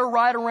somewhere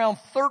right around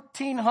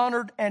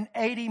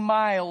 1,380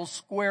 miles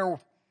square.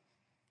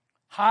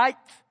 Height,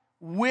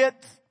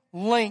 width,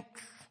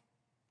 length.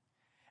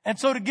 And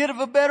so to get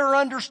a better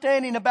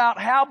understanding about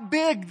how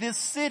big this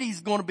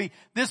city's going to be,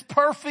 this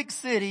perfect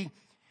city,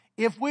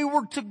 if we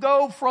were to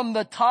go from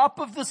the top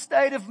of the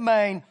state of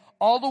Maine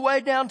all the way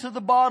down to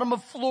the bottom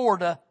of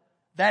Florida,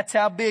 that's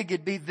how big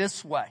it'd be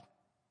this way.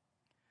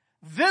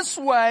 This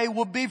way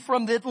will be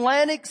from the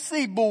Atlantic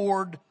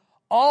seaboard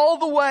all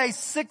the way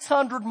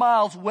 600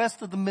 miles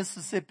west of the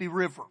Mississippi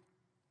River.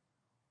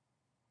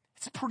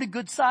 It's a pretty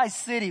good sized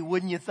city,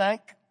 wouldn't you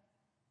think?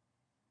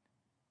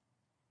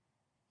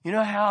 You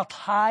know how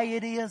high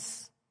it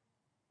is?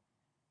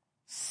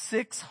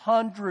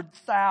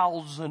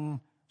 600,000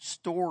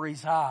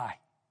 stories high.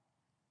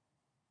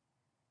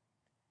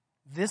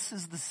 This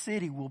is the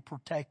city we'll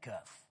partake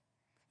of.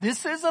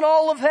 This isn't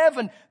all of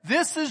heaven.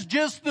 This is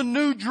just the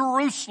New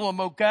Jerusalem,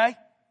 okay?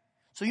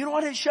 So you know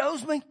what it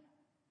shows me?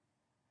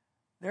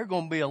 There are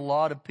going to be a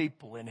lot of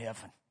people in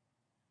heaven.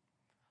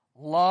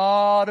 A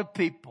lot of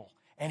people.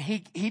 And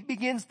he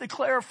begins to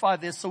clarify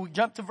this. So we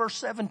jump to verse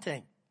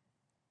 17.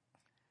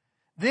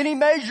 Then he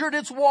measured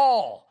its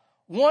wall,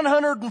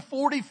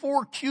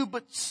 144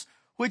 cubits,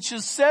 which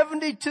is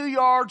 72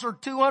 yards or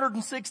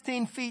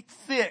 216 feet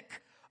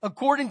thick,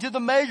 according to the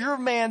measure of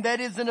man,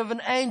 that is, and of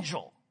an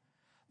angel.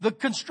 The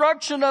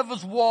construction of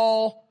his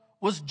wall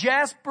was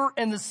jasper,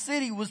 and the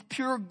city was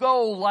pure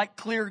gold like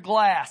clear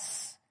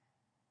glass.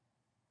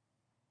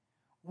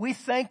 We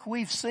think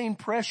we've seen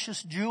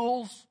precious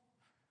jewels.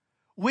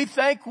 We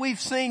think we've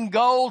seen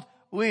gold.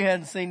 We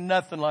hadn't seen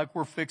nothing like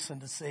we're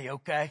fixing to see,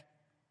 okay?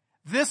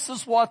 This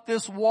is what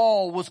this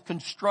wall was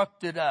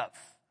constructed of.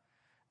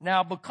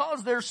 Now,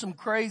 because there's some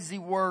crazy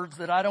words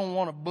that I don't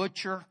want to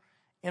butcher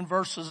in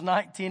verses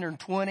 19 and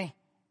 20,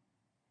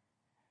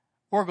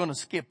 we're going to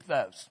skip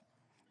those.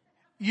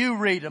 You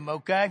read them,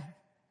 okay?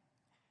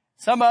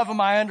 Some of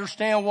them I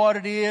understand what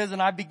it is,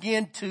 and I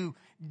begin to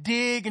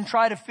dig and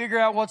try to figure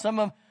out what some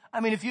of them. I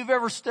mean, if you've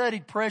ever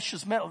studied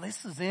precious metal,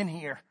 this is in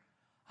here.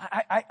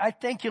 I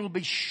think it'll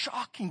be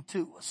shocking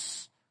to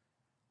us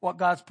what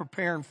God's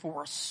preparing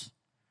for us.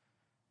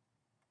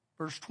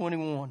 Verse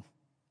 21.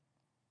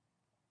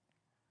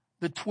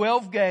 The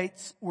 12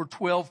 gates were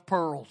 12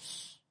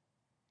 pearls.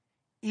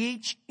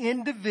 Each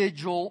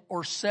individual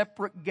or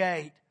separate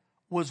gate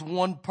was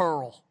one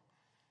pearl.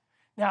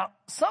 Now,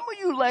 some of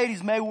you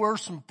ladies may wear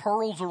some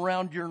pearls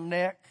around your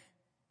neck.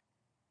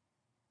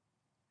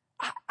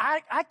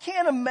 I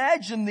can't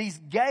imagine these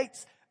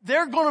gates.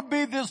 They're going to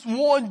be this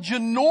one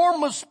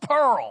ginormous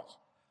pearl.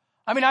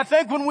 I mean, I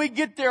think when we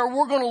get there,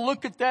 we're going to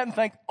look at that and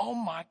think, oh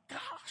my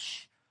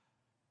gosh,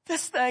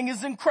 this thing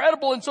is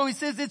incredible. And so he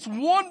says it's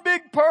one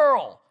big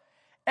pearl.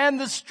 And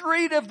the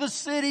street of the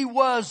city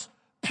was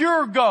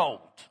pure gold.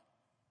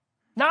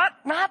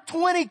 Not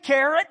 20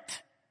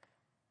 carat.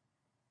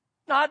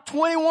 Not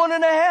 21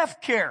 and a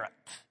half carat.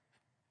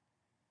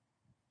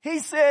 He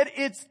said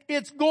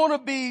it's going to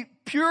be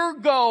pure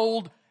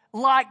gold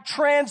like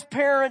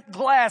transparent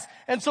glass.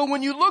 And so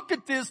when you look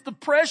at this, the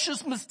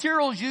precious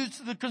materials used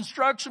to the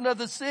construction of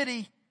the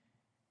city,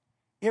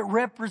 it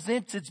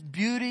represents its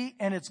beauty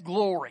and its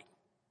glory.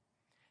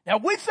 Now,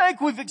 we think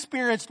we've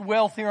experienced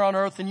wealth here on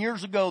earth, and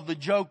years ago the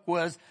joke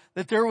was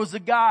that there was a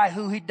guy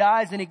who he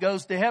dies and he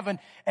goes to heaven,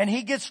 and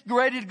he gets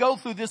ready to go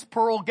through this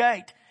pearl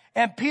gate,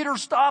 and Peter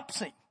stops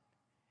him.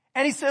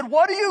 And he said,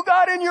 what do you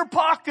got in your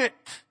pocket?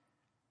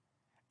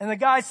 And the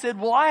guy said,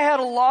 well, I had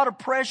a lot of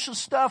precious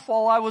stuff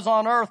while I was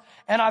on earth,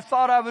 and I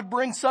thought I would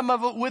bring some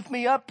of it with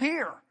me up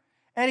here.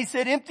 And he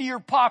said, empty your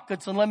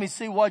pockets and let me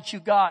see what you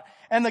got.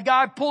 And the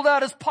guy pulled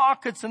out his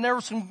pockets, and there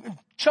were some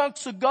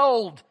chunks of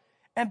gold.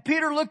 And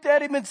Peter looked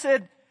at him and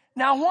said,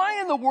 now why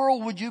in the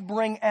world would you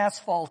bring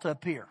asphalt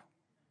up here?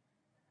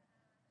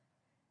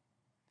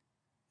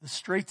 The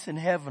streets in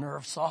heaven are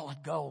of solid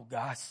gold,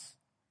 guys.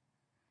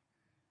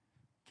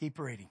 Keep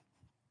reading.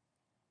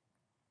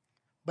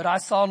 But I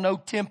saw no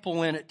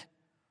temple in it,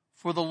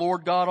 for the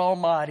Lord God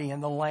Almighty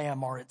and the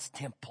Lamb are its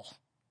temple.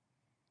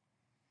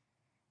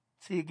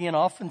 See, again,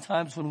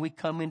 oftentimes when we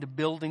come into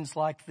buildings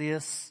like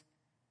this,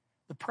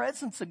 the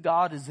presence of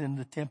God is in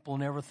the temple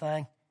and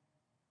everything.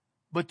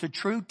 But the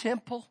true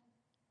temple,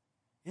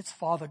 it's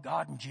Father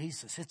God and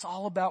Jesus. It's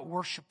all about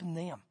worshiping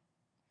them.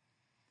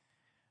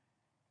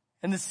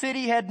 And the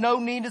city had no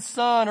need of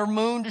sun or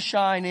moon to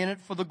shine in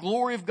it, for the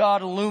glory of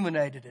God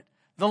illuminated it.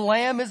 The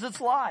Lamb is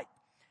its light.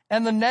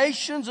 And the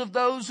nations of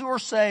those who are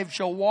saved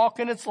shall walk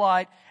in its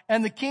light,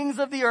 and the kings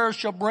of the earth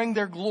shall bring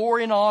their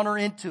glory and honor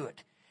into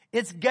it.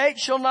 Its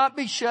gates shall not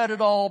be shut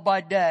at all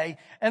by day,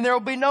 and there will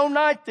be no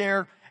night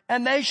there,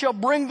 and they shall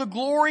bring the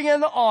glory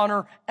and the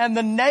honor and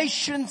the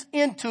nations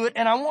into it.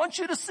 And I want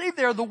you to see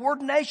there, the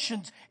word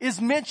nations is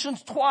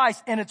mentioned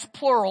twice, and it's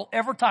plural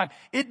every time.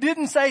 It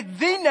didn't say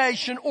the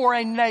nation or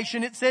a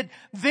nation. It said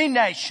the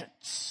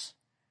nations.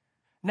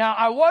 Now,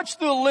 I watched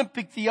the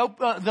Olympics the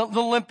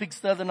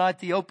other night,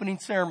 the opening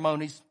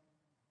ceremonies.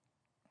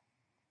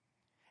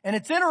 And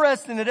it's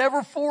interesting that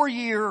every 4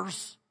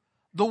 years,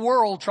 the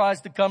world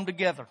tries to come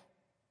together.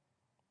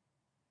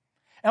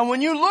 And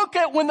when you look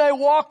at when they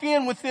walk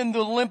in within the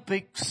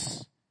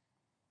Olympics,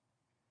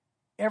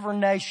 every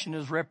nation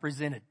is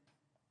represented.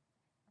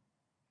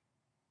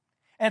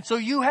 And so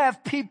you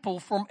have people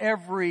from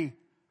every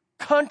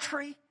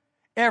country,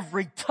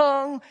 every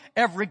tongue,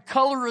 every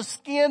color of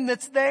skin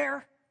that's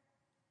there.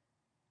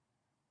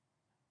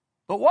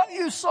 But what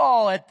you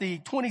saw at the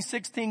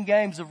 2016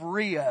 Games of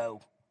Rio,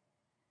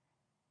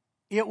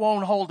 it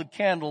won't hold a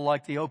candle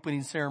like the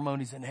opening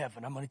ceremonies in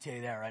heaven. I'm going to tell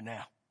you that right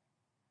now.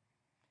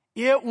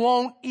 It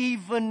won't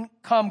even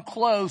come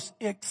close,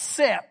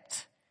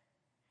 except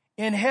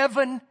in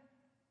heaven,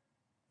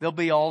 there'll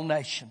be all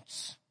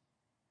nations.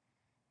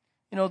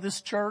 You know,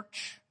 this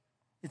church,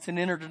 it's an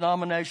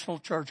interdenominational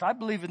church. I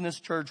believe in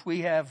this church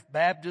we have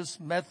Baptists,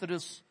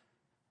 Methodists,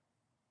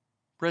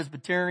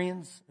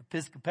 Presbyterians,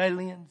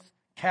 Episcopalians,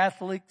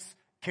 Catholics,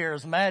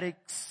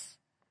 Charismatics,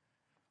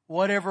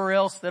 whatever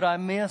else that I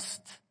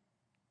missed.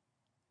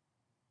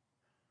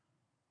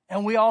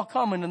 And we all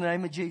come in the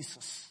name of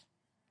Jesus.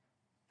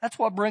 That's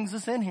what brings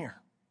us in here.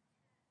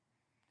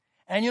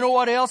 And you know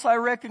what else I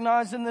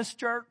recognize in this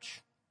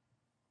church?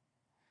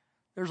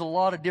 There's a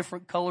lot of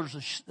different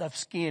colors of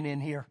skin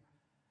in here.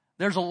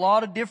 There's a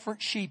lot of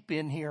different sheep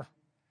in here.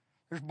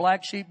 There's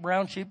black sheep,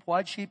 brown sheep,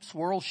 white sheep,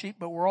 swirl sheep,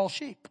 but we're all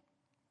sheep.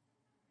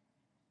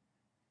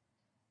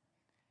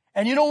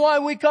 And you know why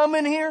we come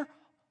in here?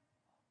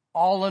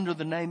 All under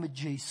the name of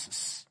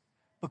Jesus.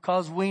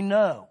 Because we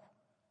know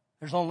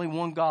there's only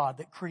one God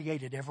that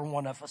created every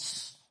one of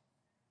us.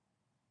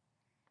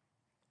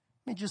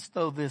 Let me just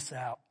throw this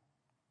out.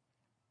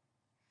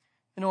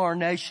 You know, our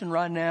nation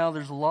right now,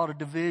 there's a lot of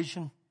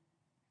division.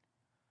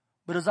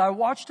 But as I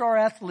watched our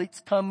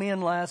athletes come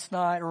in last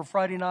night or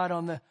Friday night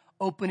on the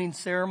opening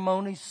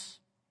ceremonies,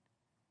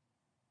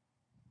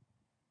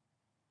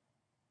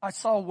 I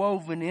saw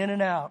woven in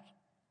and out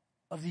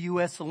of the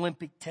U.S.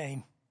 Olympic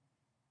team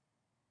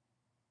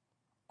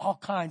all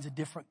kinds of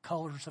different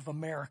colors of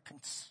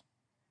Americans.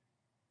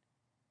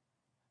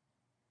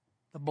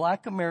 The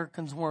black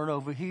Americans weren't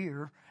over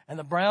here, and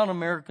the brown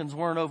Americans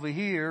weren't over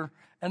here,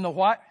 and the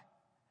white,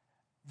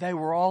 they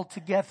were all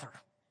together.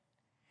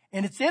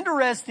 And it's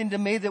interesting to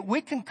me that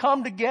we can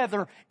come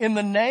together in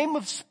the name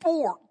of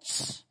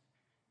sports,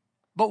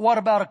 but what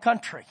about a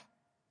country?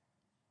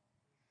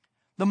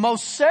 The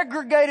most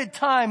segregated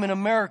time in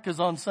America is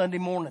on Sunday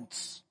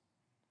mornings.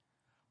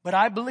 But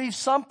I believe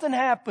something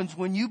happens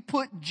when you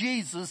put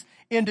Jesus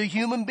into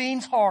human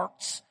beings'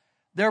 hearts.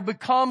 There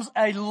becomes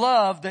a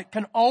love that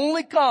can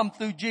only come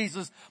through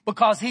Jesus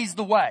because He's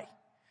the way.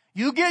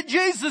 You get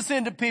Jesus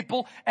into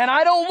people, and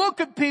I don't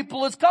look at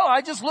people as color.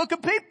 I just look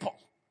at people.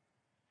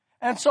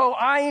 And so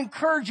I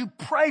encourage you,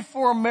 pray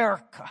for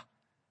America.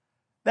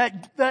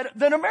 That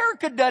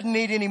America doesn't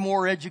need any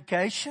more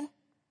education.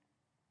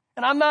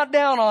 And I'm not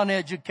down on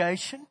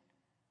education.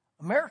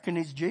 America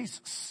needs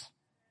Jesus.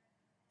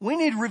 We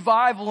need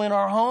revival in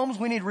our homes.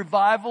 We need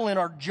revival in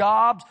our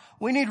jobs.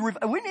 We need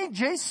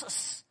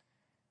Jesus.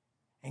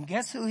 And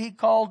guess who He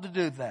called to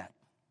do that?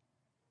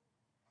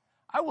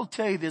 I will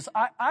tell you this.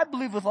 I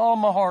believe with all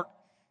my heart,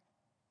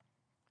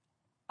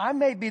 I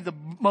may be the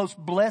most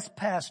blessed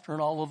pastor in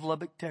all of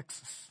Lubbock,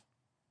 Texas.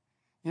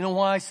 You know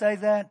why I say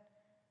that?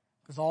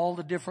 Because all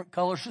the different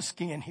colors of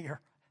skin here.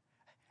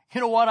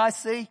 You know what I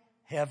see?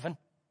 Heaven.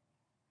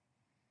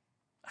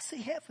 I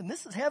see heaven.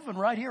 This is heaven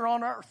right here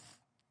on earth.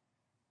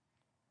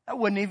 That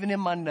wasn't even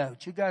in my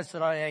notes. You guys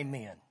said,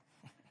 amen.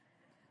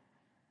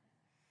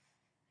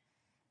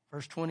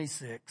 Verse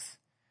 26.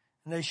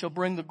 And they shall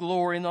bring the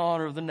glory and the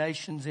honor of the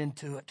nations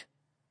into it.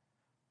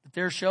 But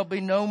there shall be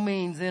no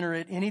means enter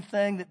it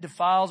anything that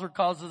defiles or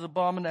causes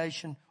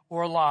abomination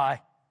or a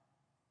lie.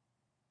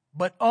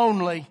 But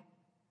only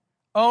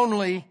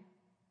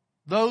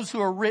those who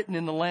are written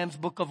in the Lamb's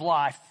book of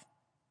life.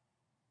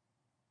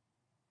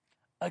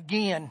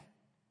 Again,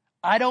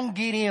 I don't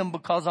get in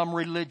because I'm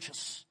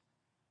religious.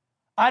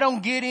 I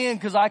don't get in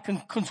because I can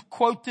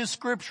quote this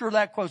scripture or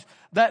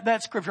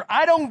that scripture.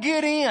 I don't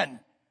get in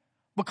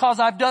because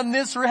I've done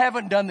this or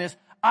haven't done this.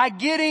 I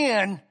get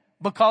in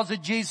because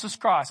of Jesus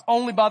Christ,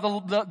 only by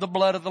the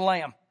blood of the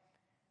Lamb.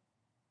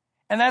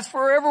 And that's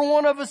for every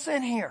one of us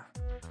in here.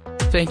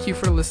 Thank you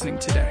for listening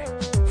today.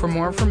 For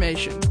more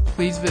information,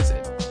 please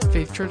visit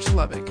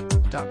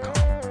faithchurchlubbock.com.